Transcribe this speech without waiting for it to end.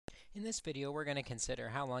In this video, we're going to consider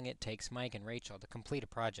how long it takes Mike and Rachel to complete a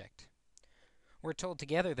project. We're told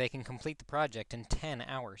together they can complete the project in 10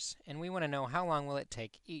 hours, and we want to know how long will it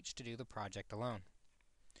take each to do the project alone.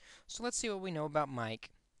 So let's see what we know about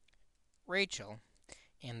Mike, Rachel,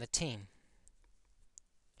 and the team.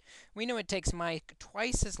 We know it takes Mike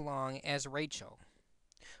twice as long as Rachel.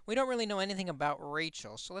 We don't really know anything about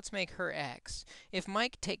Rachel, so let's make her x. If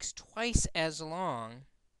Mike takes twice as long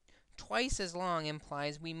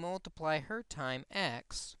implies we multiply her time,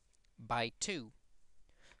 x, by 2.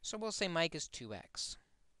 So we'll say Mike is 2x.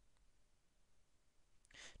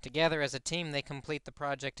 Together as a team, they complete the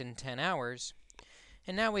project in 10 hours.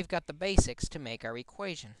 And now we've got the basics to make our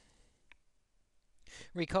equation.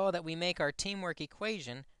 Recall that we make our teamwork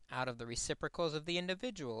equation out of the reciprocals of the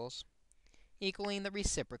individuals equaling the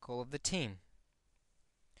reciprocal of the team.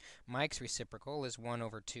 Mike's reciprocal is 1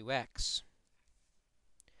 over 2x.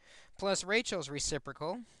 Plus Rachel's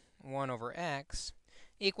reciprocal, 1 over x,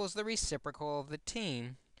 equals the reciprocal of the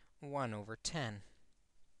team, 1 over 10.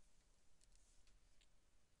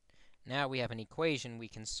 Now we have an equation we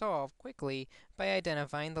can solve quickly by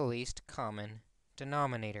identifying the least common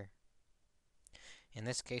denominator. In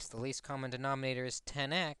this case, the least common denominator is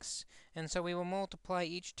 10x, and so we will multiply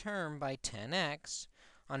each term by 10x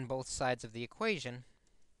on both sides of the equation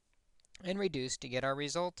and reduce to get our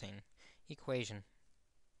resulting equation.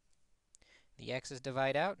 The x's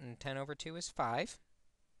divide out, and 10 over 2 is 5.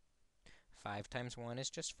 5 times 1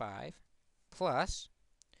 is just 5, plus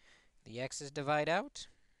the x's divide out,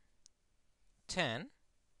 10,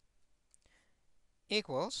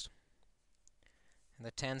 equals, and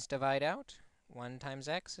the 10's divide out, 1 times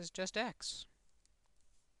x is just x.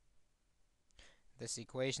 This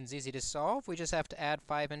equation's easy to solve. We just have to add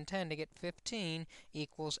 5 and 10 to get 15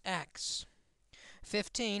 equals x.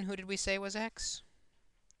 15, who did we say was x?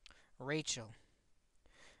 Rachel.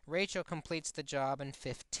 Rachel completes the job in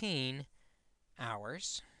 15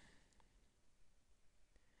 hours.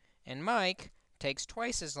 And Mike takes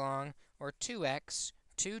twice as long, or 2x.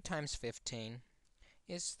 2 times 15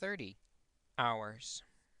 is 30 hours.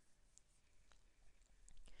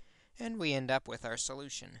 And we end up with our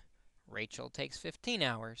solution. Rachel takes 15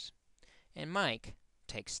 hours, and Mike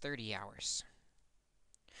takes 30 hours.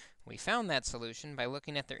 We found that solution by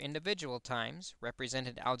looking at their individual times,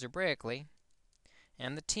 represented algebraically,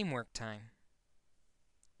 and the teamwork time.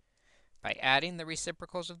 By adding the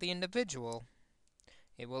reciprocals of the individual,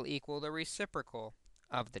 it will equal the reciprocal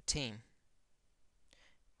of the team.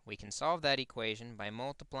 We can solve that equation by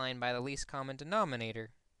multiplying by the least common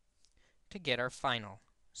denominator to get our final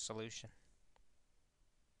solution.